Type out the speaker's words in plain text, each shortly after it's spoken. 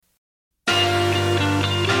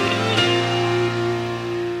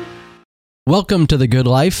Welcome to The Good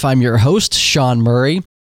Life. I'm your host, Sean Murray.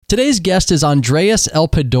 Today's guest is Andreas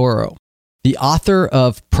Elpidorou, the author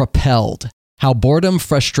of Propelled: How Boredom,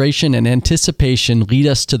 Frustration, and Anticipation Lead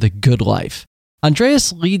Us to the Good Life.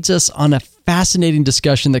 Andreas leads us on a fascinating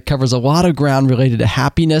discussion that covers a lot of ground related to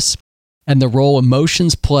happiness and the role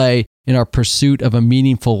emotions play in our pursuit of a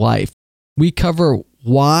meaningful life. We cover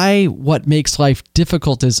why what makes life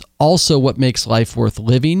difficult is also what makes life worth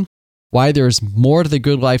living, why there's more to the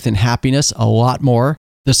good life than happiness, a lot more,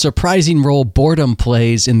 the surprising role boredom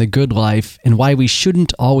plays in the good life, and why we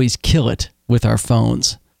shouldn't always kill it with our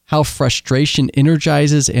phones, how frustration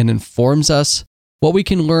energizes and informs us, what we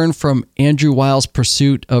can learn from Andrew Weil's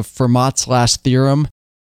pursuit of Fermat's last theorem,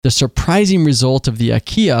 the surprising result of the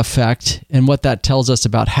IKEA effect and what that tells us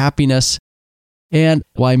about happiness, and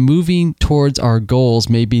why moving towards our goals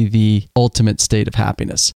may be the ultimate state of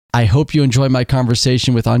happiness. I hope you enjoy my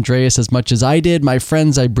conversation with Andreas as much as I did. My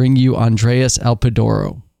friends, I bring you Andreas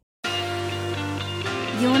Elpidorou.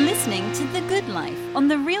 You're listening to The Good Life on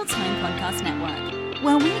the Real Time Podcast Network,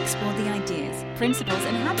 where we explore the ideas, principles,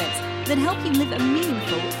 and habits that help you live a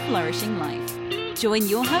meaningful, flourishing life. Join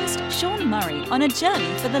your host, Sean Murray, on a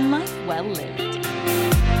journey for the life well lived.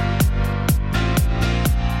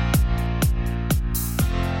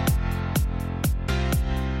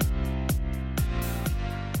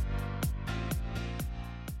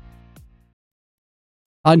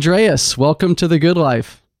 Andreas, welcome to The Good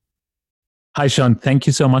Life. Hi, Sean. Thank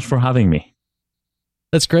you so much for having me.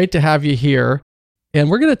 It's great to have you here. And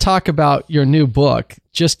we're going to talk about your new book,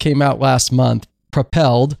 just came out last month,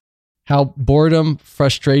 Propelled: How Boredom,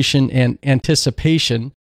 Frustration, and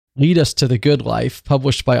Anticipation Lead Us to the Good Life,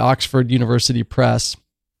 published by Oxford University Press.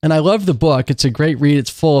 And I love the book. It's a great read.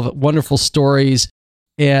 It's full of wonderful stories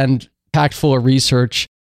and packed full of research.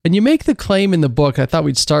 And you make the claim in the book, I thought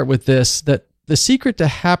we'd start with this, that the secret to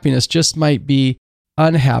happiness just might be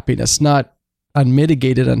unhappiness, not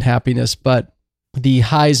unmitigated unhappiness, but the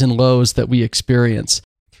highs and lows that we experience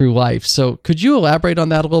through life. So could you elaborate on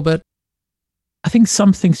that a little bit? I think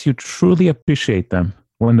some things you truly appreciate them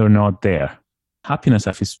when they're not there. Happiness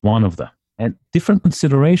is one of them. And different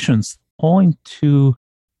considerations point to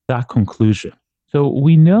that conclusion. So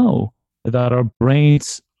we know that our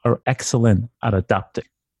brains are excellent at adapting.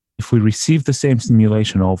 If we receive the same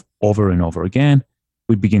stimulation over and over again,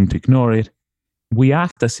 we begin to ignore it. We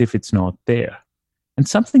act as if it's not there. And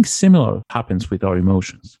something similar happens with our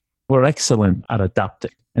emotions. We're excellent at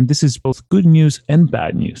adapting. And this is both good news and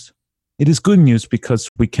bad news. It is good news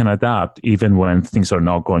because we can adapt even when things are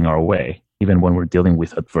not going our way, even when we're dealing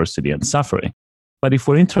with adversity and suffering. But if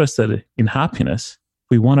we're interested in happiness,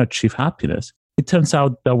 if we want to achieve happiness, it turns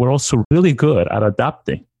out that we're also really good at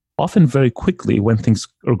adapting, often very quickly when things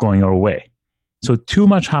are going our way. So too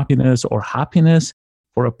much happiness or happiness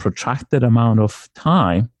for a protracted amount of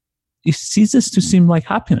time, it ceases to seem like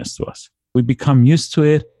happiness to us. We become used to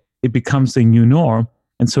it. It becomes the new norm.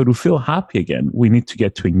 And so to feel happy again, we need to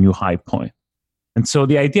get to a new high point. And so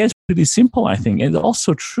the idea is pretty simple, I think. And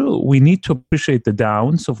also true. We need to appreciate the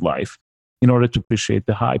downs of life in order to appreciate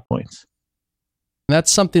the high points.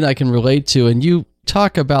 That's something I can relate to. And you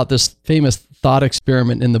talk about this famous thought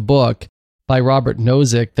experiment in the book by Robert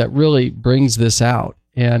Nozick that really brings this out.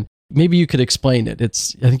 And maybe you could explain it.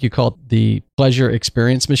 I think you call it the pleasure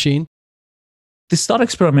experience machine. This thought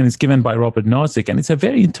experiment is given by Robert Nozick, and it's a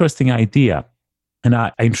very interesting idea. And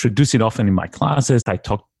I introduce it often in my classes. I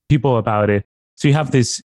talk to people about it. So you have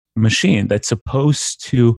this machine that's supposed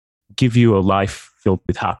to give you a life filled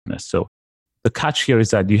with happiness. So the catch here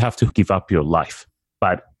is that you have to give up your life.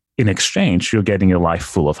 But in exchange, you're getting a life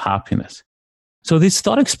full of happiness. So this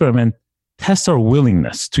thought experiment tests our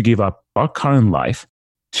willingness to give up our current life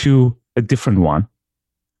to a different one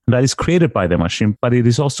that is created by the machine, but it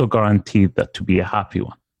is also guaranteed that to be a happy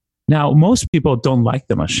one. Now, most people don't like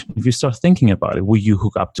the machine. If you start thinking about it, will you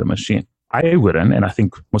hook up to the machine? I wouldn't, and I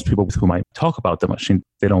think most people with whom I talk about the machine,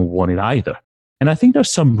 they don't want it either. And I think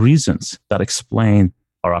there's some reasons that explain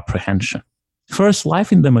our apprehension. First,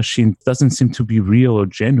 life in the machine doesn't seem to be real or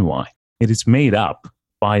genuine. It is made up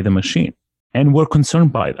by the machine, and we're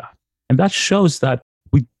concerned by that. And that shows that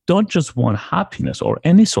we don't just want happiness or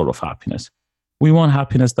any sort of happiness. We want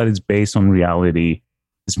happiness that is based on reality.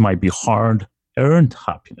 This might be hard-earned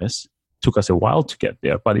happiness. It took us a while to get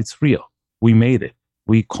there, but it's real. We made it.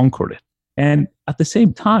 We conquered it. And at the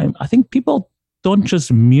same time, I think people don't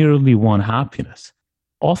just merely want happiness.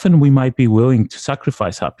 Often we might be willing to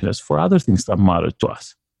sacrifice happiness for other things that matter to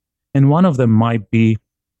us. And one of them might be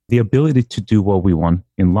the ability to do what we want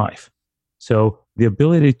in life. So the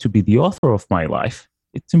ability to be the author of my life,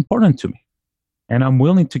 it's important to me. And I'm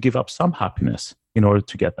willing to give up some happiness in order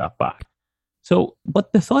to get that back. So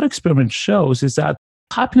what the thought experiment shows is that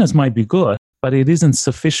happiness might be good, but it isn't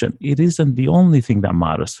sufficient. It isn't the only thing that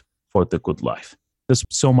matters for the good life. There's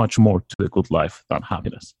so much more to the good life than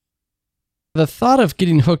happiness. The thought of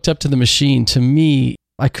getting hooked up to the machine, to me,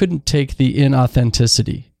 I couldn't take the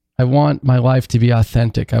inauthenticity. I want my life to be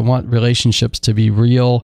authentic. I want relationships to be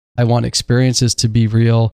real. I want experiences to be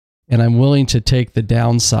real. And I'm willing to take the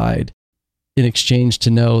downside in exchange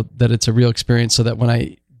to know that it's a real experience, so that when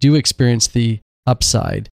I do experience the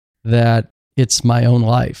upside, that it's my own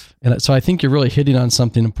life. And so I think you're really hitting on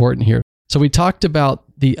something important here. So we talked about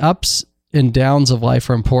the ups and downs of life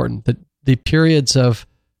are important. The periods of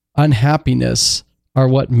unhappiness are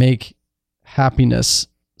what make happiness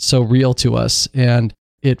so real to us. And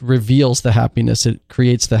it reveals the happiness. It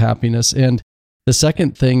creates the happiness. And the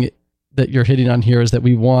second thing that you're hitting on here is that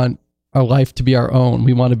we want our life to be our own.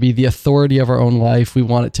 We want to be the authority of our own life. We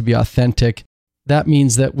want it to be authentic. That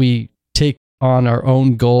means that we take on our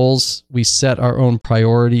own goals, we set our own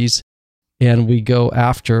priorities, and we go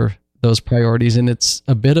after those priorities. And it's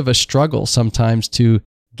a bit of a struggle sometimes to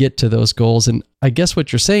get to those goals. And I guess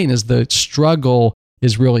what you're saying is the struggle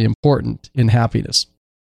is really important in happiness.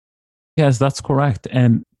 Yes, that's correct.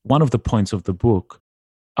 And one of the points of the book,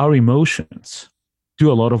 our emotions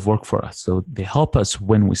do a lot of work for us. So they help us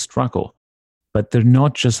when we struggle, but they're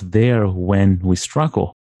not just there when we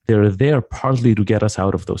struggle. They're there partly to get us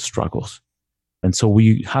out of those struggles. And so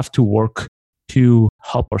we have to work to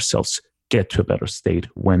help ourselves get to a better state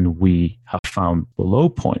when we have found the low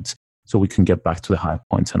points, so we can get back to the high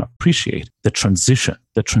points and appreciate the transition.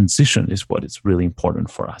 The transition is what is really important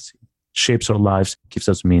for us. It shapes our lives, gives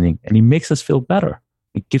us meaning, and it makes us feel better.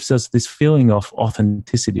 It gives us this feeling of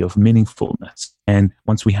authenticity, of meaningfulness. And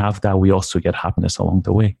once we have that, we also get happiness along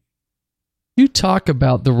the way. You talk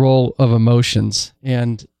about the role of emotions,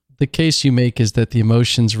 and the case you make is that the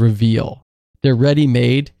emotions reveal. They're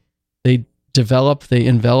ready-made. They develop, they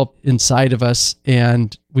envelop inside of us,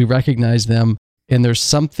 and we recognize them. And there's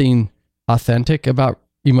something authentic about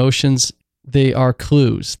emotions. They are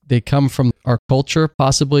clues. They come from our culture,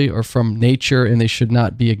 possibly, or from nature, and they should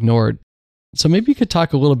not be ignored. So maybe you could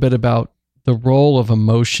talk a little bit about the role of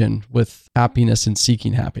emotion with happiness and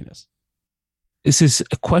seeking happiness. This is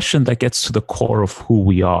a question that gets to the core of who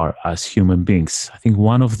we are as human beings. I think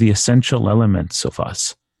one of the essential elements of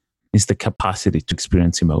us is the capacity to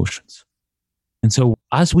experience emotions. And so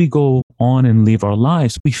as we go on and live our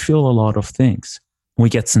lives, we feel a lot of things. We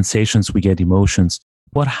get sensations, we get emotions.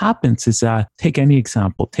 What happens is that, take any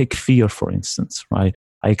example, take fear, for instance, right?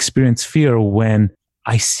 I experience fear when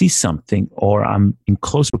I see something or I'm in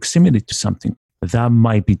close proximity to something that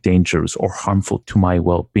might be dangerous or harmful to my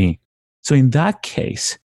well-being. So in that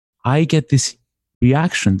case, I get this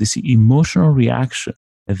reaction, this emotional reaction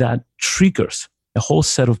that triggers a whole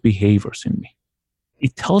set of behaviors in me.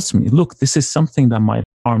 It tells me, look, this is something that might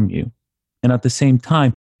harm you. And at the same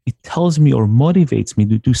time, it tells me or motivates me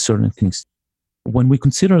to do certain things. When we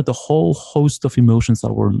consider the whole host of emotions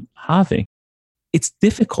that we're having, it's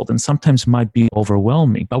difficult and sometimes might be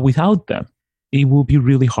overwhelming. But without them, it will be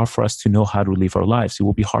really hard for us to know how to live our lives. It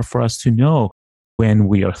will be hard for us to know when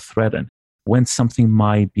we are threatened, when something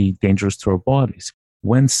might be dangerous to our bodies,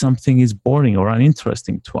 when something is boring or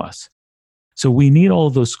uninteresting to us. So we need all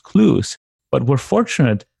those clues, but we're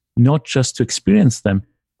fortunate not just to experience them,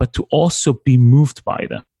 but to also be moved by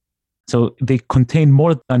them. So they contain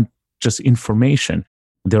more than just information.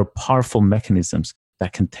 They're powerful mechanisms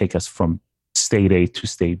that can take us from state A to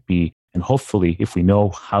state B. And hopefully, if we know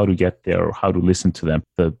how to get there or how to listen to them,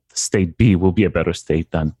 the state B will be a better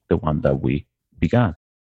state than the one that we began.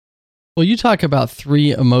 Well, you talk about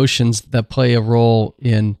three emotions that play a role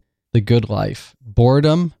in the good life: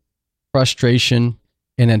 boredom, frustration,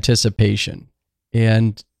 and anticipation.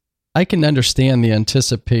 And I can understand the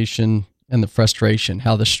anticipation and the frustration,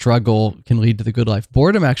 how the struggle can lead to the good life.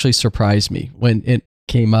 Boredom actually surprised me when it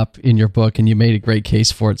came up in your book, and you made a great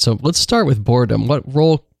case for it. So let's start with boredom. What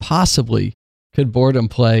role possibly could boredom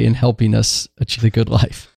play in helping us achieve a good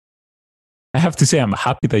life? I have to say, I'm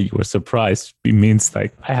happy that you were surprised. It means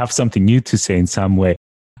like I have something new to say in some way.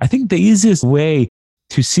 I think the easiest way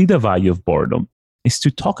to see the value of boredom is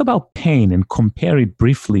to talk about pain and compare it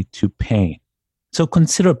briefly to pain. So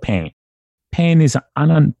consider pain. Pain is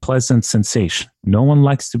an unpleasant sensation. No one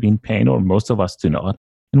likes to be in pain, or most of us do not.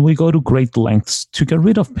 And we go to great lengths to get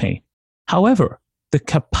rid of pain. However, the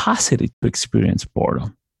capacity to experience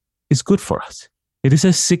boredom is good for us. It is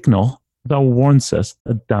a signal that warns us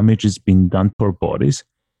that damage is being done to our bodies,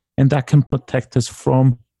 and that can protect us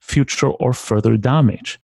from future or further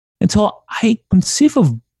damage. And so I conceive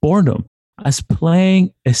of boredom as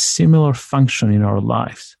playing a similar function in our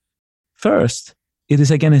lives. First, it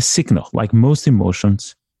is again a signal. Like most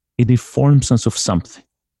emotions, it informs us of something.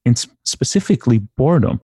 And specifically,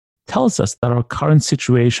 boredom tells us that our current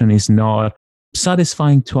situation is not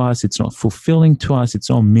satisfying to us, it's not fulfilling to us, it's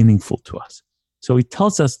not meaningful to us. So it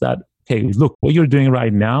tells us that, hey, look, what you're doing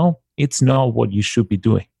right now, it's not what you should be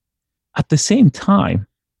doing. At the same time,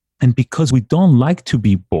 and because we don't like to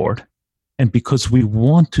be bored, and because we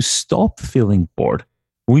want to stop feeling bored,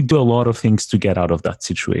 we do a lot of things to get out of that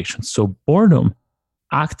situation. So boredom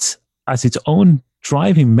acts as its own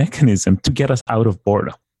driving mechanism to get us out of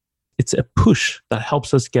boredom. It's a push that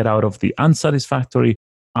helps us get out of the unsatisfactory,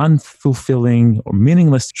 unfulfilling, or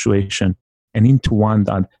meaningless situation and into one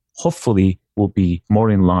that hopefully will be more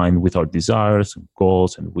in line with our desires and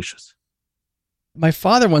goals and wishes. My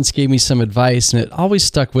father once gave me some advice, and it always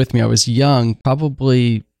stuck with me. I was young,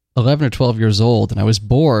 probably 11 or 12 years old, and I was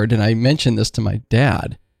bored, and I mentioned this to my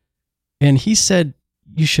dad. And he said,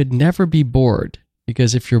 you should never be bored,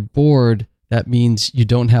 because if you're bored, that means you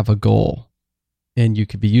don't have a goal, and you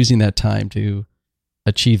could be using that time to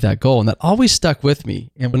achieve that goal. And that always stuck with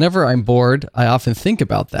me. And whenever I'm bored, I often think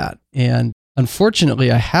about that. And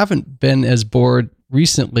unfortunately, I haven't been as bored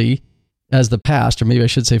recently as the past, or maybe I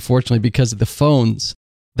should say fortunately, because of the phones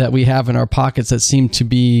that we have in our pockets that seem to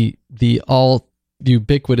be the all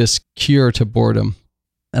ubiquitous cure to boredom.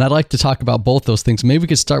 And I'd like to talk about both those things. Maybe we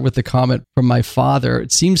could start with the comment from my father.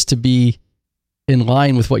 It seems to be in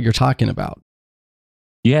line with what you're talking about.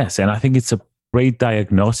 Yes, and I think it's a great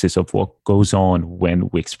diagnosis of what goes on when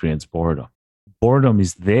we experience boredom. Boredom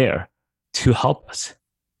is there to help us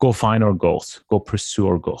go find our goals, go pursue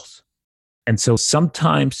our goals. And so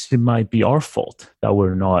sometimes it might be our fault that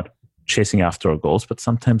we're not chasing after our goals, but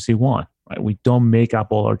sometimes we won't. Right? We don't make up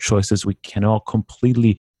all our choices. We cannot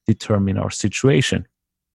completely determine our situation.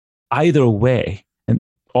 Either way, and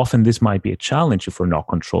often this might be a challenge if we're not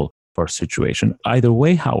control of our situation. Either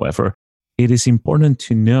way, however, it is important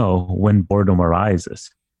to know when boredom arises.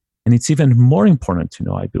 And it's even more important to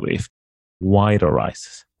know, I believe, why it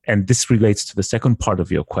arises. And this relates to the second part of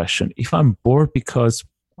your question. If I'm bored because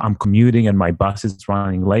I'm commuting and my bus is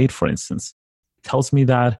running late, for instance, it tells me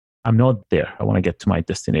that I'm not there. I want to get to my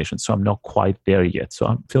destination, so I'm not quite there yet. So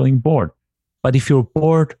I'm feeling bored. But if you're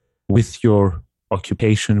bored with your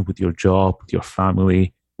occupation, with your job, with your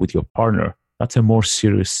family, with your partner, that's a more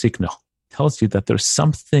serious signal. It tells you that there's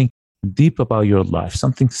something deep about your life,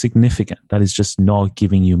 something significant that is just not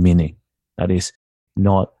giving you meaning, that is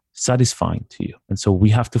not satisfying to you. And so we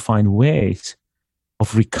have to find ways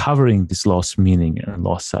of recovering this lost meaning and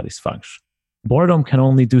lost satisfaction. Boredom can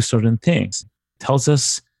only do certain things. It tells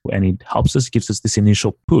us and it helps us, gives us this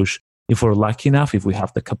initial push. If we're lucky enough, if we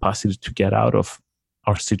have the capacity to get out of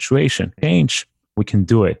our situation, change, we can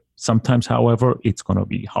do it. Sometimes, however, it's going to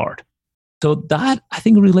be hard. So that, I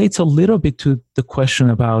think, relates a little bit to the question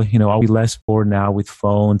about, are we less bored now with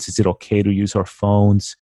phones? Is it okay to use our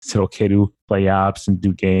phones? Is it okay to play apps and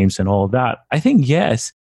do games and all that? I think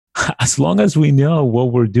yes, as long as we know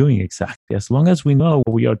what we're doing exactly, as long as we know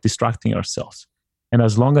we are distracting ourselves, and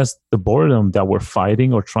as long as the boredom that we're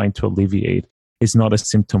fighting or trying to alleviate is not a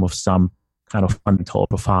symptom of some kind of fundamental,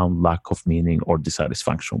 profound lack of meaning or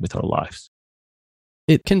dissatisfaction with our lives.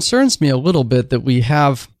 It concerns me a little bit that we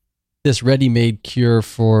have this ready-made cure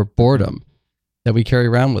for boredom that we carry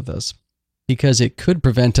around with us, because it could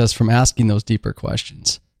prevent us from asking those deeper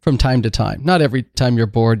questions from time to time. Not every time you're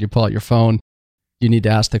bored, you pull out your phone, you need to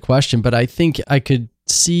ask the question, but I think I could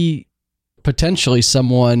see potentially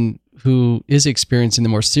someone who is experiencing the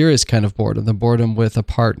more serious kind of boredom, the boredom with a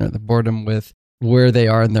partner, the boredom with where they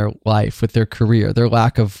are in their life, with their career, their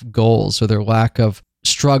lack of goals or their lack of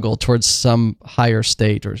struggle towards some higher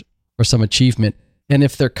state or some achievement. And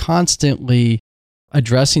if they're constantly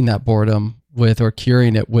addressing that boredom with or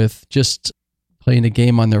curing it with just playing a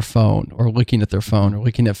game on their phone or looking at their phone or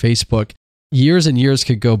looking at Facebook, years and years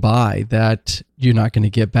could go by that you're not going to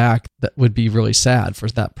get back. That would be really sad for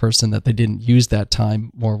that person that they didn't use that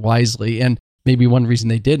time more wisely. And maybe one reason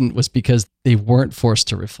they didn't was because they weren't forced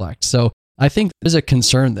to reflect. So I think there's a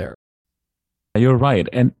concern there. You're right.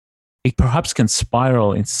 And it perhaps can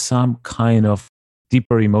spiral in some kind of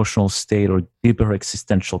deeper emotional state or deeper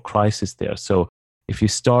existential crisis there. So if you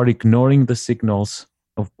start ignoring the signals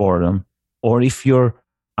of boredom, or if you're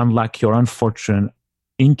unlucky or unfortunate,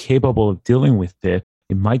 incapable of dealing with it,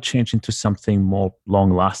 it might change into something more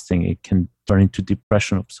long-lasting. It can turn into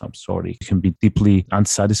depression of some sort. It can be deeply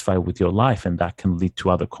unsatisfied with your life, and that can lead to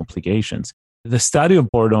other complications. The study of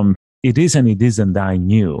boredom, it is and it isn't that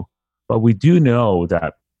new, but we do know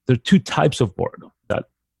that there are two types of boredom, that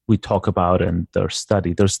we talk about in their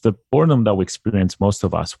study. There's the boredom that we experience, most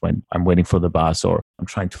of us, when I'm waiting for the bus, or I'm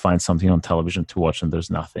trying to find something on television to watch and there's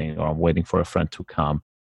nothing, or I'm waiting for a friend to come.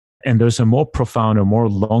 And there's a more profound or more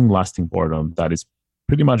long-lasting boredom that is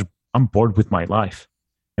pretty much, I'm bored with my life.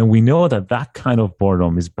 And we know that that kind of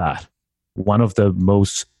boredom is bad. One of the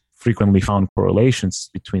most frequently found correlations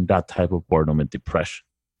between that type of boredom and depression.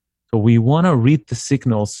 So we want to read the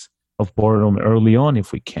signals of boredom early on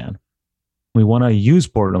if we can. We want to use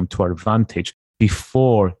boredom to our advantage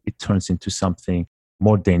before it turns into something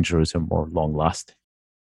more dangerous and more long-lasting.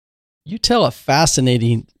 You tell a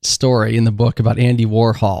fascinating story in the book about Andy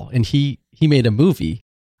Warhol, and he made a movie.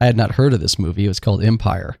 I had not heard of this movie. It was called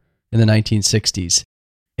Empire in the 1960s.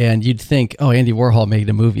 And you'd think, oh, Andy Warhol made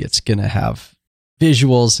a movie. It's going to have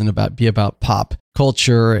visuals and be about pop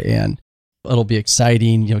culture, and it'll be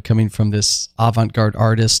exciting, coming from this avant-garde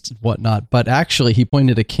artist and whatnot. But actually, he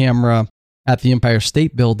pointed a camera at the Empire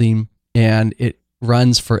State Building, and it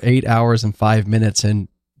runs for 8 hours and 5 minutes, and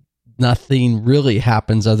nothing really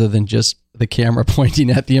happens other than just the camera pointing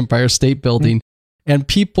at the Empire State Building. And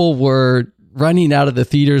people were running out of the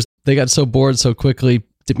theaters. They got so bored so quickly,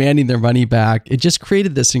 demanding their money back. It just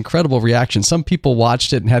created this incredible reaction. Some people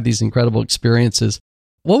watched it and had these incredible experiences.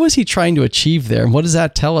 What was he trying to achieve there? And what does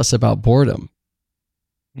that tell us about boredom?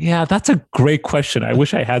 Yeah, that's a great question. I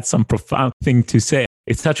wish I had some profound thing to say.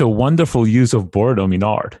 It's such a wonderful use of boredom in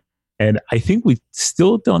art. And I think we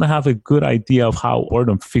still don't have a good idea of how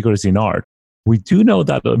boredom figures in art. We do know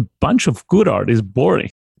that a bunch of good art is boring.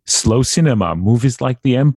 Slow cinema, movies like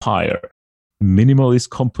The Empire, minimalist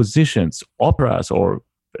compositions, operas, or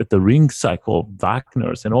the Ring cycle,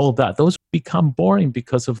 Wagner's and all of that. Those become boring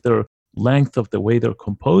because of their length, of the way they're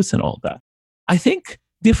composed and all that. I think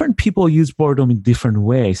different people use boredom in different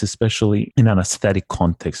ways, especially in an aesthetic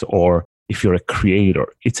context, or if you're a creator.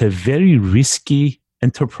 It's a very risky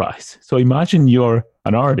enterprise. So imagine you're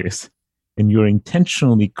an artist and you're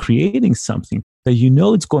intentionally creating something that you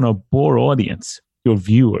know it's going to bore audience, your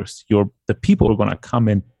viewers, the people who are going to come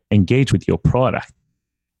and engage with your product.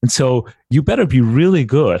 And so you better be really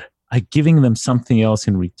good at giving them something else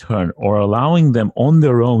in return, or allowing them on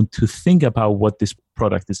their own to think about what this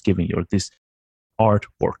product is giving you, or this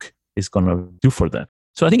artwork is going to do for them.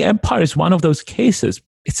 So I think Empire is one of those cases.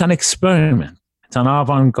 It's an experiment. It's an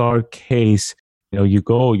avant-garde case. You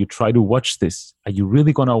go, you try to watch this. Are you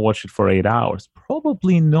really going to watch it for 8 hours?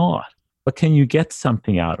 Probably not. But can you get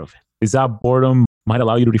something out of it? Is that boredom might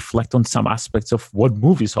allow you to reflect on some aspects of what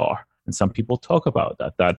movies are? And some people talk about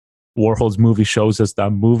that Warhol's movie shows us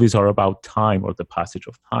that movies are about time, or the passage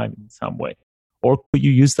of time in some way. Or could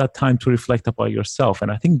you use that time to reflect about yourself?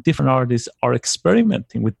 And I think different artists are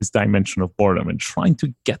experimenting with this dimension of boredom and trying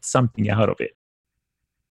to get something out of it.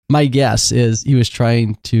 My guess is he was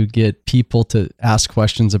trying to get people to ask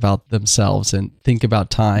questions about themselves and think about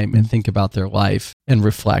time and think about their life and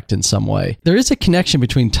reflect in some way. There is a connection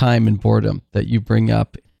between time and boredom that you bring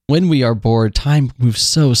up. When we are bored, time moves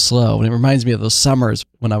so slow. And it reminds me of those summers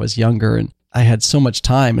when I was younger and I had so much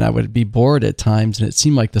time and I would be bored at times and it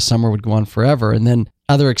seemed like the summer would go on forever. And then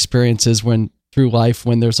other experiences through life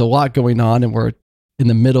when there's a lot going on and we're in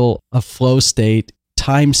the middle of flow state,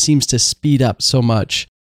 time seems to speed up so much.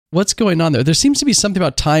 What's going on there? There seems to be something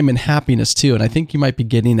about time and happiness too. And I think you might be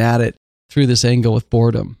getting at it through this angle with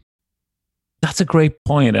boredom. That's a great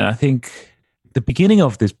point. And I think the beginning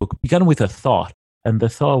of this book began with a thought. And the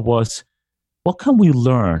thought was, what can we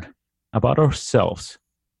learn about ourselves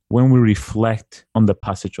when we reflect on the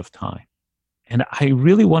passage of time? And I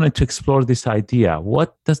really wanted to explore this idea.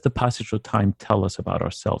 What does the passage of time tell us about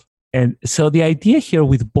ourselves? And so the idea here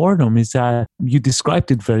with boredom is that you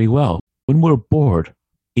described it very well. When we're bored,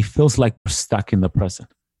 it feels like we're stuck in the present.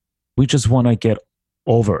 We just want to get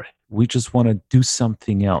over it. We just want to do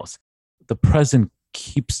something else. The present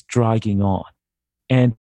keeps dragging on.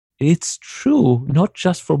 And it's true, not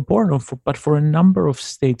just for boredom, but for a number of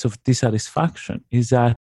states of dissatisfaction, is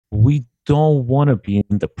that we don't want to be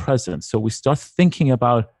in the present. So we start thinking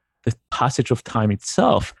about the passage of time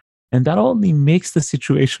itself. And that only makes the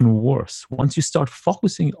situation worse. Once you start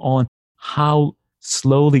focusing on how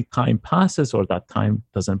slowly time passes, or that time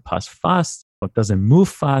doesn't pass fast or doesn't move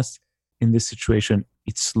fast in this situation,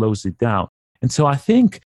 it slows it down. And so I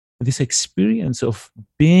think this experience of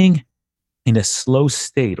being in a slow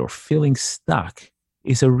state or feeling stuck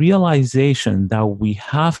is a realization that we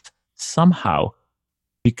have somehow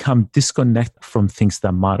become disconnected from things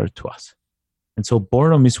that matter to us. And so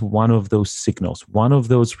boredom is one of those signals, one of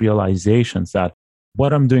those realizations that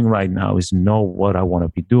what I'm doing right now is not what I want to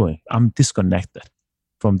be doing. I'm disconnected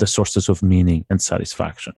from the sources of meaning and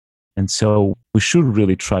satisfaction. And so we should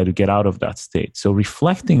really try to get out of that state. So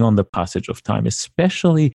reflecting on the passage of time,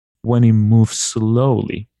 especially when it moves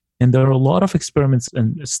slowly. And there are a lot of experiments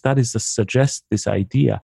and studies that suggest this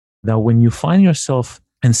idea that when you find yourself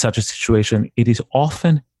in such a situation, it is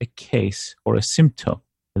often a case or a symptom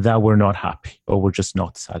that we're not happy or we're just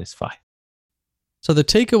not satisfied. So the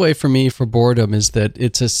takeaway for me for boredom is that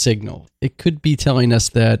it's a signal. It could be telling us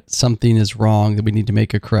that something is wrong, that we need to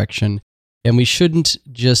make a correction. And we shouldn't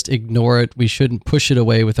just ignore it. We shouldn't push it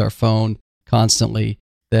away with our phone constantly,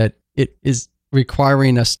 that it is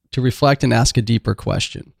requiring us to reflect and ask a deeper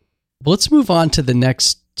question. But let's move on to the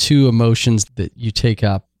next two emotions that you take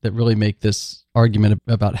up that really make this argument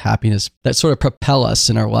about happiness, that sort of propel us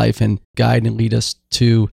in our life and guide and lead us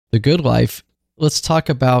to the good life. Let's talk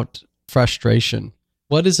about frustration.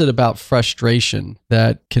 What is it about frustration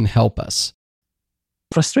that can help us?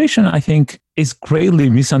 Frustration, I think, is greatly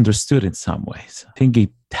misunderstood in some ways. I think it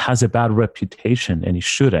has a bad reputation and it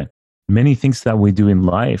shouldn't. Many things that we do in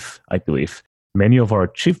life, I believe, many of our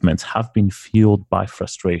achievements have been fueled by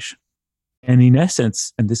frustration. And in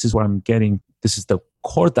essence, and this is where I'm getting, this is the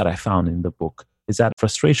quote that I found in the book, is that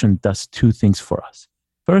frustration does two things for us.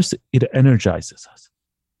 First, it energizes us.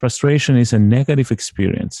 Frustration is a negative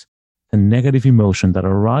experience, a negative emotion that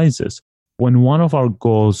arises when one of our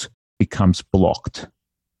goals becomes blocked.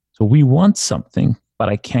 So we want something, but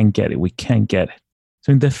I can't get it. We can't get it.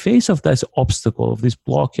 So in the face of this obstacle, of this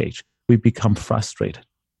blockage, we become frustrated.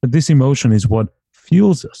 But this emotion is what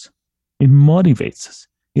fuels us. It motivates us.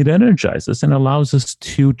 It energizes us and allows us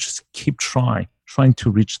to just keep trying to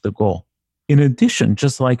reach the goal. In addition,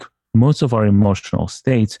 just like most of our emotional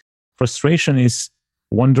states, frustration is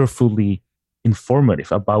wonderfully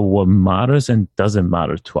informative about what matters and doesn't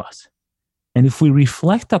matter to us. And if we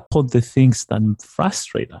reflect upon the things that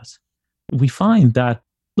frustrate us, we find that,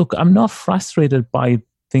 look, I'm not frustrated by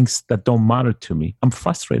things that don't matter to me. I'm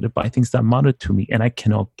frustrated by things that matter to me and I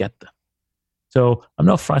cannot get them. So I'm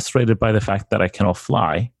not frustrated by the fact that I cannot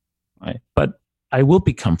fly, right? But I will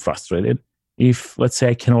become frustrated if, let's say,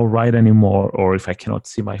 I cannot write anymore or if I cannot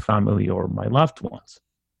see my family or my loved ones.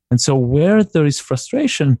 And so where there is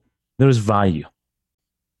frustration, there is value.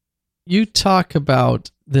 You talk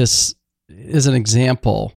about this as an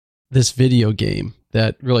example, this video game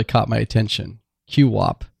that really caught my attention,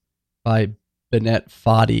 QWOP by Bennett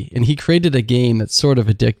Foddy. And he created a game that's sort of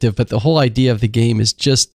addictive, but the whole idea of the game is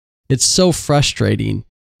just, it's so frustrating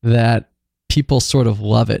that people sort of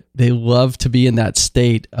love it. They love to be in that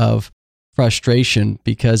state of frustration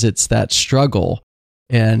because it's that struggle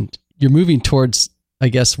and you're moving towards, I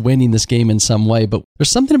guess, winning this game in some way. But there's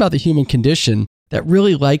something about the human condition that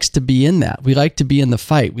really likes to be in that. We like to be in the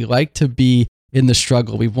fight. We like to be in the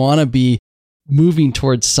struggle. We want to be moving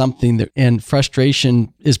towards something that, and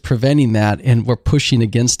frustration is preventing that and we're pushing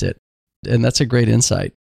against it. And that's a great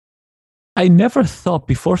insight. I never thought,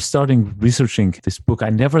 before starting researching this book, I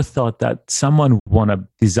never thought that someone would want to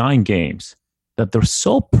design games that their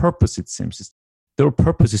sole purpose, it seems, their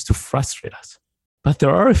purpose is to frustrate us. But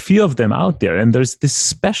there are a few of them out there, and there's this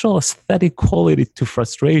special aesthetic quality to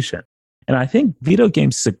frustration. And I think video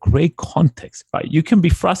games is a great context, right? You can be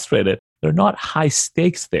frustrated. There are not high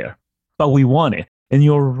stakes there, but we want it. And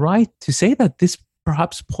you're right to say that this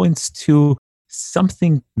perhaps points to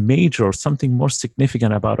something major or something more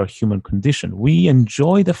significant about our human condition. We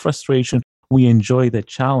enjoy the frustration. We enjoy the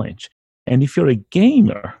challenge. And if you're a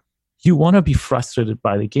gamer, you want to be frustrated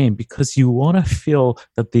by the game because you want to feel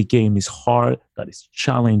that the game is hard, that it's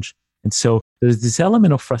challenged. And so there's this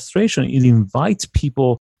element of frustration. It invites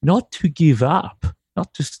people not to give up,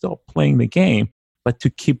 not to stop playing the game, but to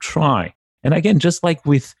keep trying. And again, just like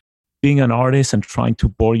with being an artist and trying to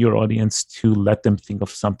bore your audience to let them think of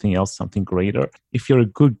something else, something greater. If you're a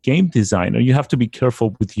good game designer, you have to be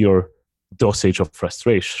careful with your dosage of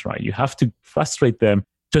frustration, right? You have to frustrate them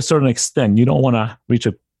to a certain extent. You don't want to reach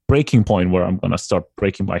a breaking point where I'm going to start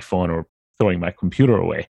breaking my phone or throwing my computer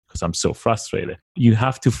away because I'm so frustrated. You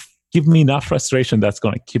have to give me enough frustration that's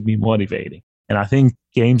going to keep me motivating. And I think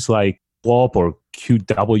games like QWOP or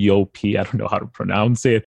QWOP, I don't know how to pronounce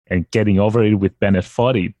it, and Getting Over It with Bennett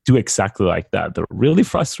Foddy do exactly like that. They're really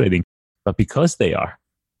frustrating, but because they're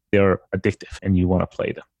addictive and you want to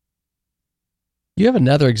play them. You have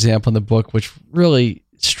another example in the book which really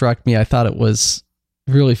struck me. I thought it was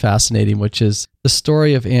really fascinating, which is the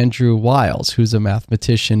story of Andrew Wiles, who's a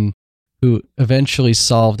mathematician who eventually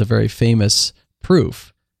solved a very famous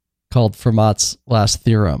proof called Fermat's last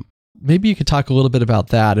theorem. Maybe you could talk a little bit about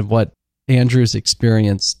that and what Andrew's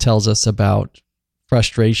experience tells us about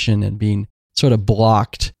frustration and being sort of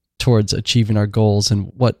blocked towards achieving our goals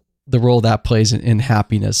and what the role that plays in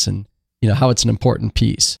happiness and, you know, how it's an important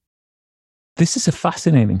piece. This is a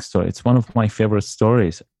fascinating story. It's one of my favorite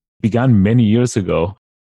stories. It began many years ago.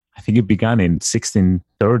 I think it began in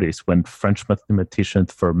 1630s when French mathematician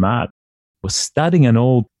Fermat was studying an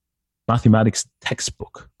old mathematics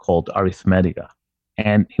textbook called Arithmetica.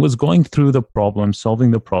 And he was going through the problems,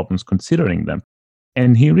 solving the problems, considering them.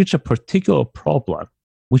 And he reached a particular problem,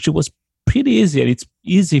 which was pretty easy. And it's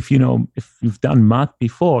easy if you've done math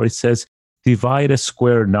before. It says, divide a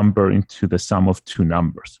square number into the sum of two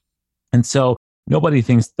numbers. And so nobody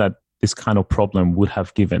thinks that this kind of problem would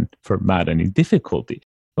have given Fermat any difficulty.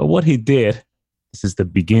 But what he did, this is the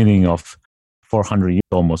beginning of 400 years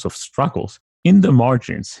almost of struggles. In the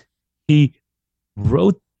margins, he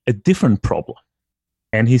wrote a different problem.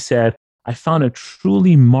 And he said, I found a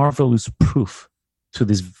truly marvelous proof to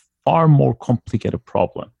this far more complicated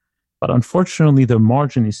problem. But unfortunately, the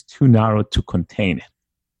margin is too narrow to contain it.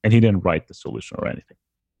 And he didn't write the solution or anything.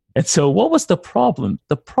 And so what was the problem?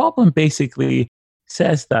 The problem basically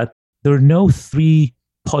says that there are no three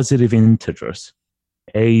positive integers,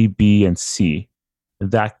 A, B, and C,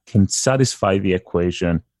 that can satisfy the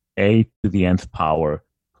equation A to the nth power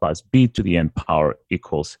plus B to the nth power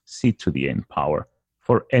equals C to the nth power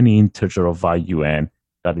for any integer of value n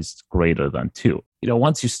that is greater than 2.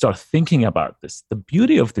 Once you start thinking about this, the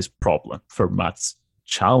beauty of this problem, Fermat's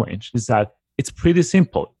challenge, is that it's pretty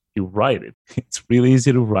simple. You write it. It's really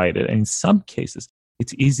easy to write it. And in some cases,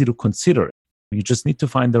 it's easy to consider it. You just need to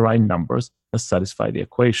find the right numbers that satisfy the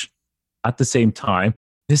equation. At the same time,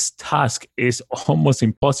 this task is almost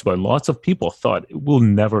impossible. Lots of people thought it will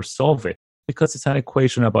never solve it because it's an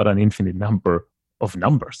equation about an infinite number of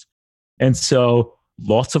numbers. And so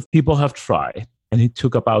lots of people have tried. And it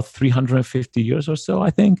took about 350 years or so, I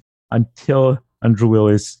think, until Andrew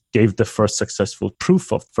Willis gave the first successful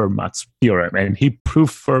proof of Fermat's theorem. And he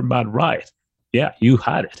proved Fermat right. Yeah, you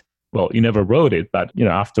had it. Well, you never wrote it, but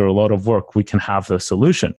after a lot of work, we can have the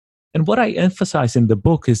solution. And what I emphasize in the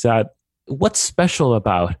book is that what's special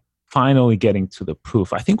about finally getting to the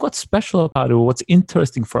proof? I think what's special about it, what's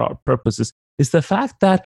interesting for our purposes, is the fact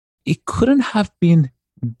that it couldn't have been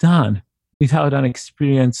done without an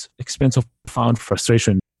experience of profound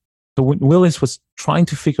frustration. So when Willis was trying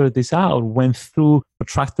to figure this out, went through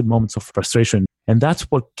protracted moments of frustration. And that's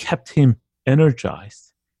what kept him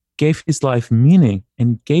energized, gave his life meaning,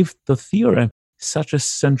 and gave the theorem such a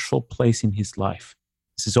central place in his life.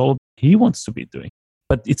 This is all he wants to be doing.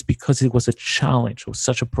 But it's because it was a challenge. It was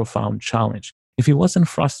such a profound challenge. If it wasn't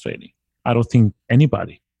frustrating, I don't think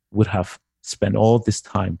anybody would have spent all this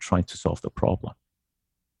time trying to solve the problem.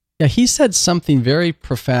 Yeah, he said something very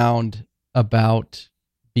profound about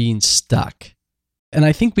being stuck. And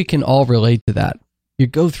I think we can all relate to that. You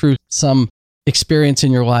go through some experience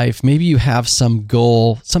in your life, maybe you have some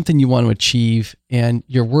goal, something you want to achieve, and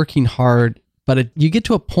you're working hard, but you get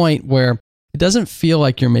to a point where it doesn't feel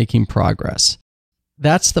like you're making progress.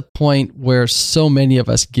 That's the point where so many of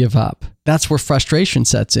us give up. That's where frustration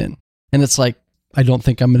sets in. And it's like, I don't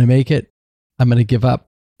think I'm going to make it. I'm going to give up.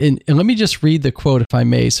 And let me just read the quote, if I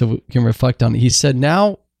may, so we can reflect on it. He said,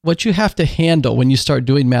 now what you have to handle when you start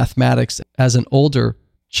doing mathematics as an older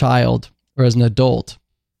child or as an adult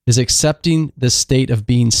is accepting the state of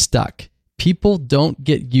being stuck. People don't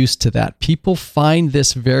get used to that. People find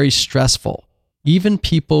this very stressful. Even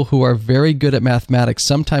people who are very good at mathematics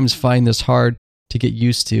sometimes find this hard to get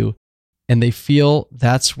used to, and they feel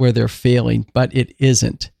that's where they're failing, but it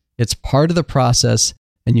isn't. It's part of the process,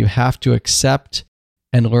 and you have to accept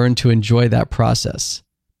and learn to enjoy that process.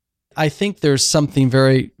 I think there's something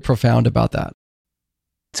very profound about that.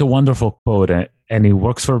 It's a wonderful quote, and it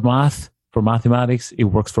works for math, for mathematics. It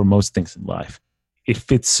works for most things in life. It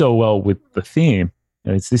fits so well with the theme.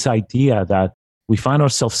 It's this idea that we find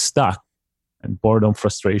ourselves stuck, and boredom,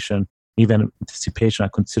 frustration, even anticipation. I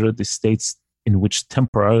consider these states in which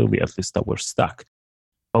temporarily, at least, that we're stuck.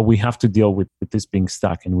 But we have to deal with this being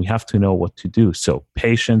stuck, and we have to know what to do. So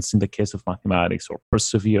patience in the case of mathematics, or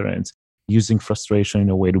perseverance, using frustration in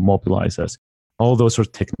a way to mobilize us. All those are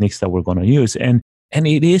techniques that we're going to use. And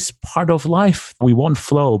it is part of life. We want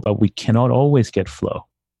flow, but we cannot always get flow.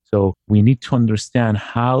 So we need to understand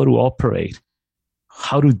how to operate,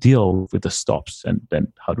 how to deal with the stops, and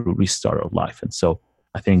then how to restart our life. And so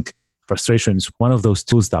I think frustration is one of those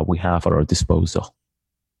tools that we have at our disposal.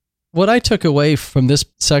 What I took away from this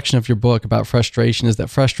section of your book about frustration is that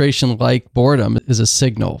frustration, like boredom, is a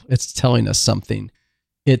signal. It's telling us something.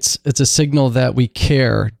 It's a signal that we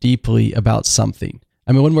care deeply about something.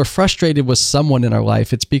 I mean, when we're frustrated with someone in our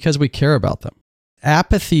life, it's because we care about them.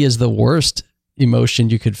 Apathy is the worst emotion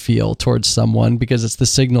you could feel towards someone because it's the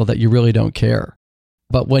signal that you really don't care.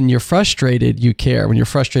 But when you're frustrated, you care. When you're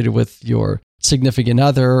frustrated with your significant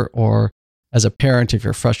other or as a parent, if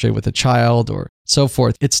you're frustrated with a child or so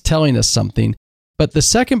forth, it's telling us something. But the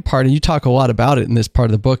second part, and you talk a lot about it in this part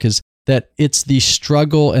of the book, is that it's the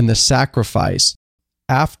struggle and the sacrifice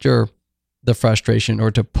after the frustration,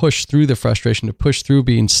 or to push through the frustration, to push through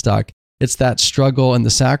being stuck. It's that struggle and the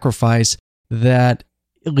sacrifice that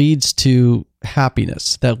leads to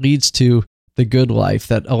happiness, that leads to the good life,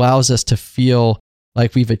 that allows us to feel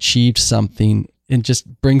like we've achieved something and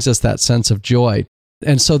just brings us that sense of joy.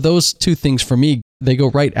 And so those two things for me, they go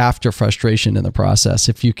right after frustration in the process,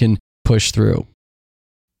 if you can push through.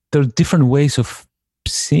 There are different ways of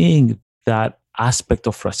seeing that aspect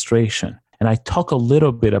of frustration. And I talk a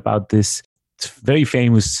little bit about this very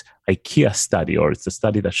famous IKEA study, or it's a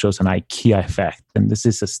study that shows an IKEA effect. And this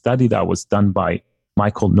is a study that was done by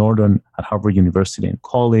Michael Norton at Harvard University and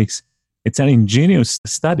colleagues. It's an ingenious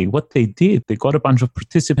study. What they did, they got a bunch of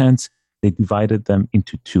participants, they divided them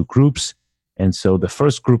into two groups. And so the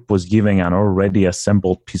first group was given an already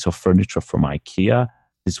assembled piece of furniture from IKEA.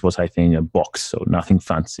 This was, I think, a box, so nothing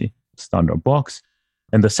fancy, standard box.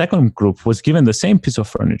 And the second group was given the same piece of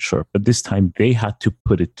furniture, but this time they had to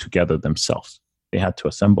put it together themselves. They had to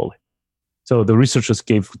assemble it. So the researchers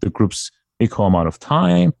gave the groups equal amount of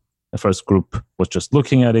time. The first group was just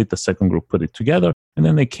looking at it. The second group put it together. And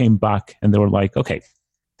then they came back and they were like, okay,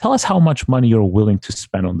 tell us how much money you're willing to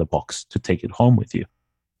spend on the box to take it home with you.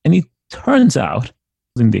 And it turns out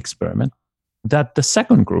in the experiment that the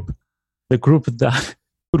second group, the group that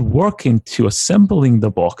put work into assembling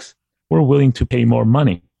the box, were willing to pay more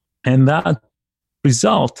money. And that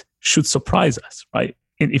result should surprise us, right?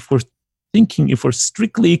 And if we're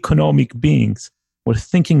strictly economic beings, we're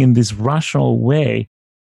thinking in this rational way,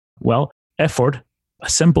 well, effort,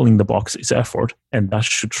 assembling the box is effort, and that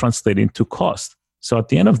should translate into cost. So at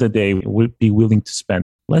the end of the day, we'd be willing to spend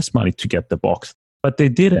less money to get the box. But they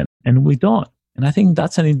didn't, and we don't. And I think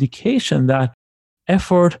that's an indication that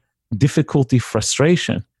effort, difficulty,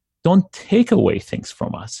 frustration don't take away things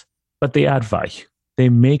from us, but they add value. They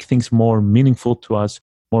make things more meaningful to us,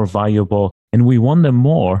 more valuable, and we want them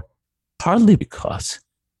more, partly because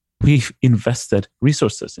we've invested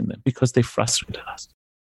resources in them, because they frustrated us.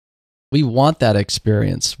 We want that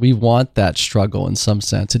experience. We want that struggle in some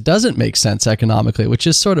sense. It doesn't make sense economically, which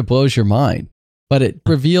just sort of blows your mind, but it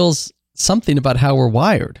reveals something about how we're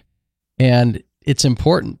wired. And it's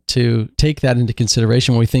important to take that into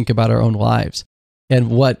consideration when we think about our own lives and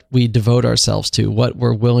what we devote ourselves to, what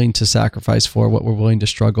we're willing to sacrifice for, what we're willing to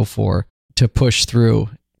struggle for, to push through.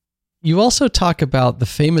 You also talk about the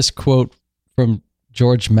famous quote from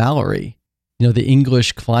George Mallory, the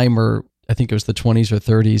English climber, I think it was the 20s or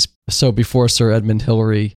 30s. So before Sir Edmund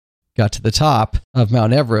Hillary got to the top of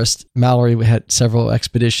Mount Everest, Mallory had several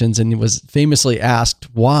expeditions and he was famously asked,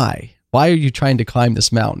 why? Why are you trying to climb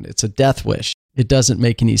this mountain? It's a death wish. It doesn't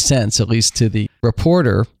make any sense, at least to the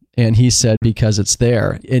reporter. And he said, because it's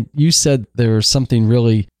there. And you said there was something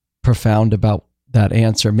really profound about that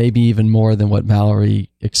answer, maybe even more than what Mallory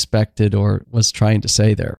expected or was trying to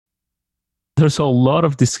say there. There's a lot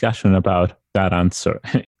of discussion about that answer.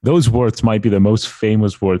 Those words might be the most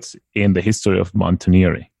famous words in the history of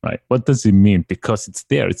mountaineering, right? What does it mean? Because it's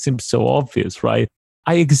there. It seems so obvious, right?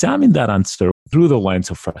 I examined that answer through the lens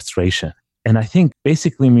of frustration. And I think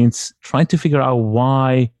basically means trying to figure out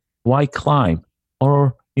why climb?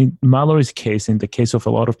 Or in Mallory's case, in the case of a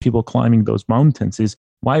lot of people climbing those mountains, is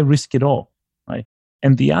why risk it all, right?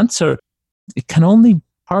 And the answer, it can only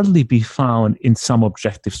partly be found in some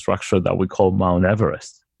objective structure that we call Mount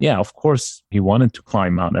Everest. Yeah, of course, he wanted to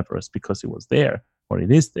climb Mount Everest because it was there, or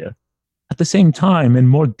it is there. At the same time, and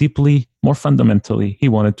more deeply, more fundamentally, he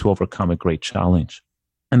wanted to overcome a great challenge.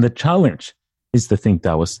 And the challenge is the thing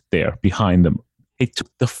that was there behind them. It took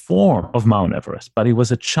the form of Mount Everest, but it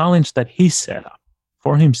was a challenge that he set up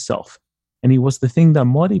for himself. And it was the thing that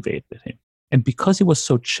motivated him. And because it was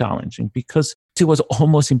so challenging, because it was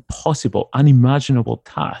almost impossible, unimaginable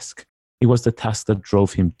task, it was the task that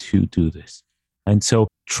drove him to do this. And so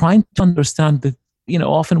trying to understand that,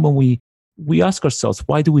 often when we ask ourselves,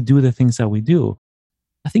 why do we do the things that we do?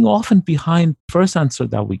 I think often behind the first answer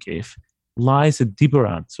that we gave lies a deeper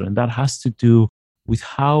answer. And that has to do with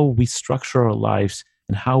how we structure our lives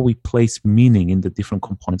and how we place meaning in the different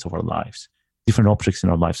components of our lives. Different objects in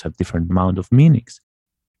our lives have different amount of meanings.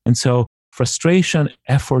 And so frustration,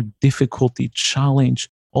 effort, difficulty, challenge,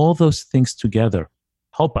 all those things together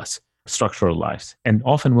help us structure our lives. And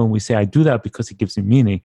often when we say, I do that because it gives me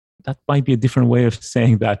meaning, that might be a different way of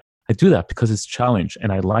saying that I do that because it's challenge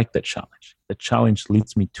and I like the challenge. The challenge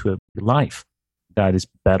leads me to a life that is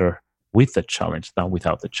better with the challenge than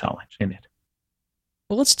without the challenge in it.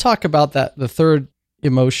 Well, let's talk about that. The third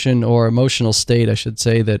emotion or emotional state, I should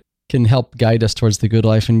say, that can help guide us towards the good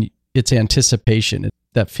life, and it's anticipation,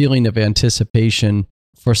 that feeling of anticipation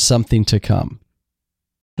for something to come.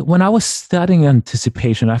 When I was studying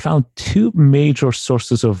anticipation, I found two major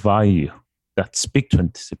sources of value that speak to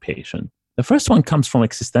anticipation. The first one comes from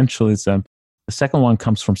existentialism. The second one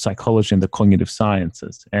comes from psychology and the cognitive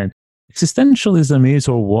sciences. And existentialism is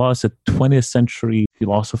or was a 20th century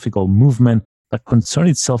philosophical movement that concerned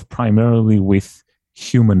itself primarily with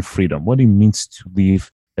human freedom, what it means to live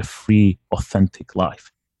a free, authentic life.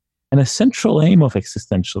 And a central aim of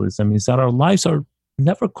existentialism is that our lives are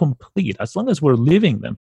never complete. As long as we're living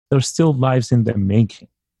them, there's still lives in the making.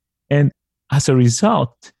 And as a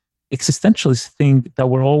result, existentialists think that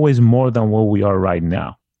we're always more than what we are right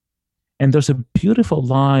now. And there's a beautiful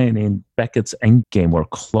line in Beckett's Endgame where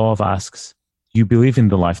Claude asks, "Do you believe in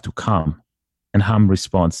the life to come?" And Ham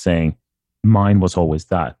responds saying, "Mine was always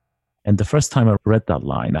that." And the first time I read that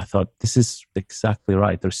line, I thought, this is exactly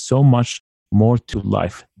right. There's so much more to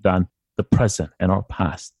life than the present and our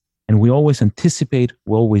past. And we always anticipate,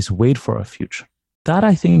 we always wait for our future. That,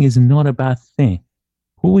 I think, is not a bad thing.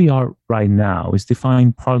 Who we are right now is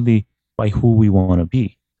defined partly by who we want to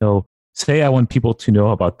be. So say I want people to know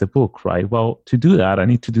about the book, right? Well, to do that, I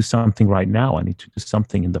need to do something right now. I need to do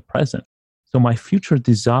something in the present. So my future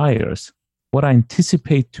desires, what I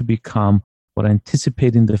anticipate to become, what I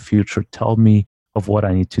anticipate in the future, tell me of what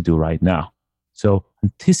I need to do right now. So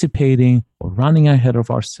anticipating or running ahead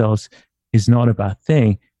of ourselves is not a bad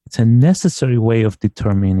thing. It's a necessary way of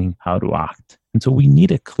determining how to act. And so we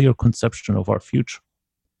need a clear conception of our future.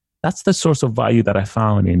 That's the source of value that I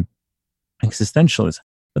found in existentialism.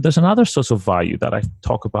 But there's another source of value that I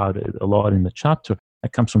talk about a lot in the chapter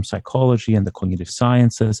that comes from psychology and the cognitive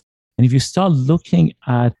sciences. And if you start looking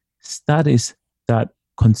at studies that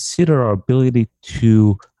consider our ability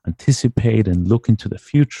to anticipate and look into the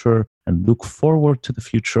future and look forward to the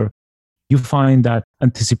future, you find that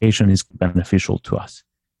anticipation is beneficial to us.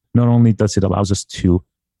 Not only does it allow us to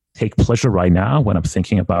take pleasure right now when I'm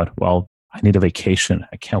thinking about, well, I need a vacation.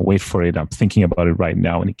 I can't wait for it. I'm thinking about it right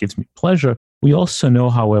now and it gives me pleasure. We also know,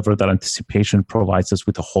 however, that anticipation provides us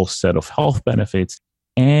with a whole set of health benefits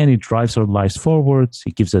and it drives our lives forwards.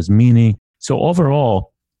 It gives us meaning. So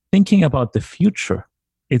overall, thinking about the future,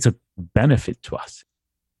 it's a benefit to us.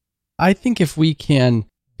 I think if we can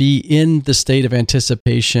be in the state of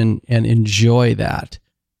anticipation and enjoy that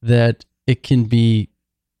it can be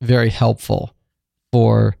very helpful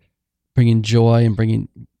for bringing joy and bringing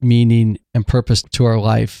meaning and purpose to our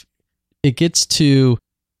life. It gets to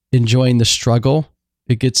enjoying the struggle.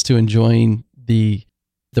 It gets to enjoying the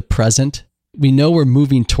present. We know we're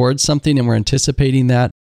moving towards something and we're anticipating that,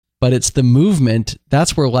 but it's the movement.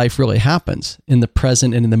 That's where life really happens, in the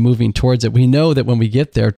present and in the moving towards it. We know that when we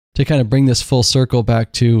get there, to kind of bring this full circle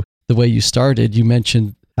back to the way you started, you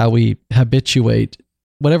mentioned how we habituate.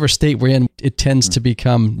 Whatever state we're in, it tends to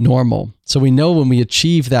become normal. So we know when we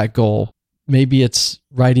achieve that goal, maybe it's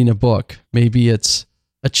writing a book, maybe it's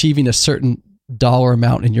achieving a certain dollar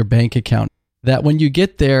amount in your bank account, that when you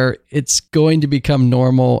get there, it's going to become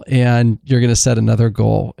normal and you're going to set another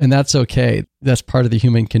goal. And that's okay. That's part of the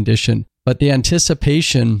human condition. But the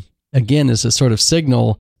anticipation, again, is a sort of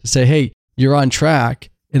signal to say, hey, you're on track.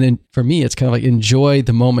 And then for me, it's kind of like enjoy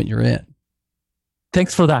the moment you're in.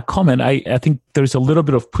 Thanks for that comment. I think there's a little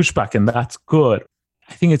bit of pushback, and that's good.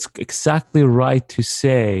 I think it's exactly right to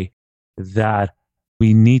say that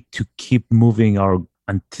we need to keep moving our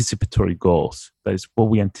anticipatory goals. That is what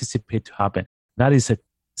we anticipate to happen. That is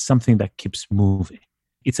something that keeps moving.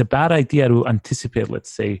 It's a bad idea to anticipate, let's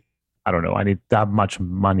say, I don't know, I need that much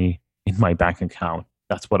money in my bank account.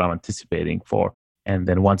 That's what I'm anticipating for. And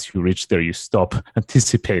then once you reach there, you stop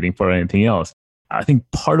anticipating for anything else. I think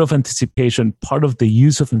part of anticipation, part of the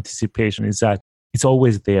use of anticipation is that it's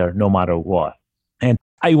always there no matter what. And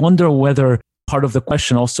I wonder whether part of the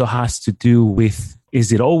question also has to do with,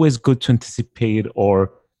 is it always good to anticipate,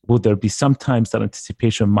 or would there be sometimes that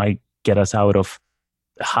anticipation might get us out of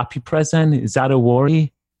the happy present? Is that a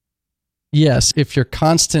worry? Yes. If you're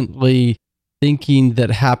constantly thinking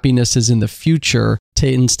that happiness is in the future,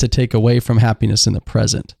 tends to take away from happiness in the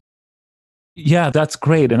present. Yeah, that's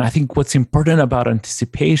great. And I think what's important about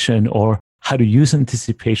anticipation, or how to use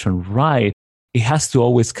anticipation right, it has to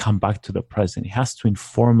always come back to the present. It has to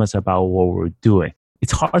inform us about what we're doing.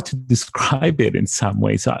 It's hard to describe it in some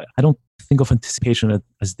ways. I don't think of anticipation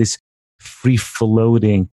as this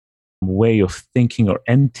free-floating way of thinking or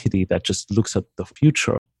entity that just looks at the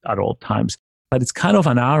future at all times. But it's kind of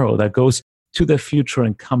an arrow that goes to the future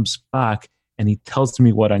and comes back, and it tells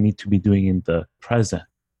me what I need to be doing in the present.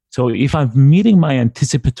 So if I'm meeting my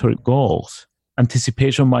anticipatory goals,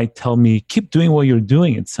 anticipation might tell me, keep doing what you're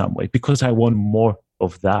doing in some way because I want more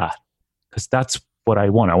of that. Because that's what I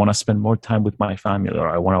want. I want to spend more time with my family, or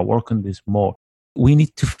I want to work on this more. We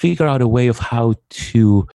need to figure out a way of how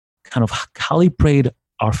to kind of calibrate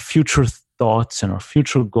our future thoughts and our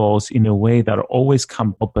future goals in a way that always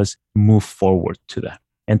can help us move forward to them.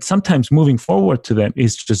 And sometimes moving forward to them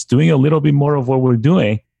is just doing a little bit more of what we're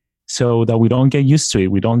doing so that we don't get used to it.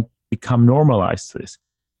 We don't become normalized to this.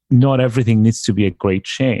 Not everything needs to be a great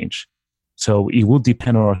change. So it will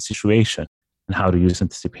depend on our situation and how to use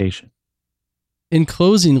anticipation. In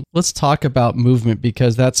closing, let's talk about movement,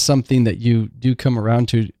 because that's something that you do come around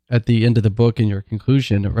to at the end of the book in your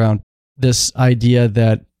conclusion, around this idea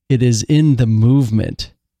that it is in the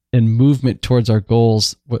movement and movement towards our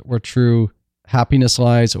goals where true happiness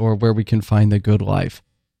lies, or where we can find the good life.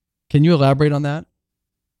 Can you elaborate on that?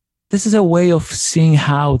 This is a way of seeing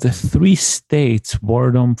how the three states,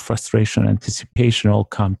 boredom, frustration, anticipation, all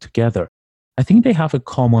come together. I think they have a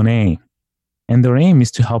common aim, and their aim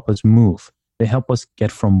is to help us move. They help us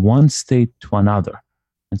get from one state to another.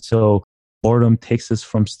 And so boredom takes us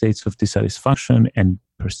from states of dissatisfaction and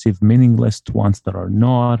perceived meaningless to ones that are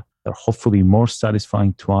not. They're hopefully more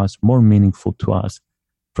satisfying to us, more meaningful to us.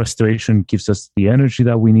 Frustration gives us the energy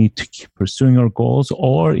that we need to keep pursuing our goals,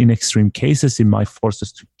 or in extreme cases, it might force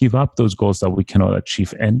us to give up those goals that we cannot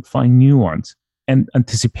achieve and find new ones. And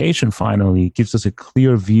anticipation, finally, gives us a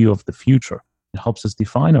clear view of the future. It helps us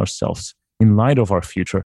define ourselves in light of our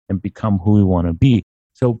future and become who we want to be.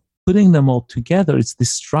 So putting them all together, it's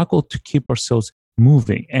this struggle to keep ourselves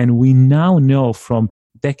moving. And we now know from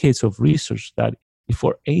decades of research that if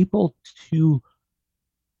we're able to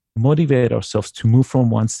motivate ourselves to move from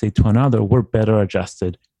one state to another, we're better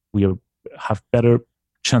adjusted. Have better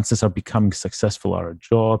chances of becoming successful at our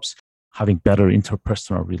jobs, having better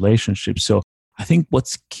interpersonal relationships. So I think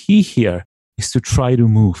what's key here is to try to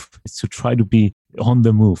move. It's to try to be on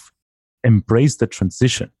the move, embrace the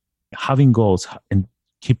transition, having goals and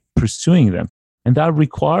keep pursuing them. And that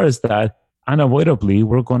requires that unavoidably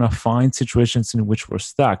we're going to find situations in which we're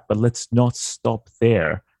stuck, but let's not stop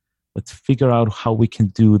there. Let's figure out how we can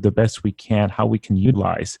do the best we can, how we can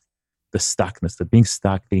utilize the stuckness, the being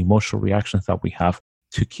stuck, the emotional reactions that we have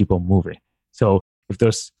to keep on moving. So if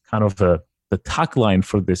there's kind of the tagline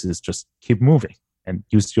for this is just keep moving and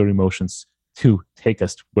use your emotions to take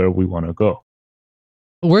us to where we want to go.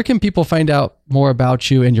 Where can people find out more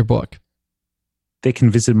about you and your book? They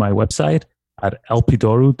can visit my website at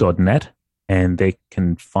elpidorou.net, and they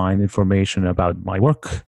can find information about my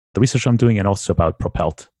work, the research I'm doing, and also about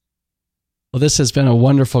Propelled. Well, this has been a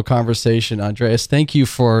wonderful conversation, Andreas. Thank you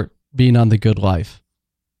for being on The Good Life.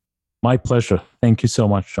 My pleasure. Thank you so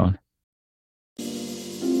much, Sean.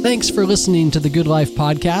 Thanks for listening to The Good Life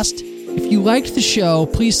podcast. If you liked the show,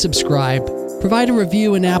 please subscribe, provide a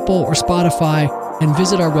review in Apple or Spotify, and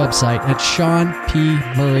visit our website at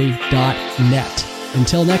seanpmurray.net.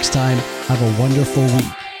 Until next time, have a wonderful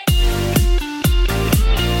week.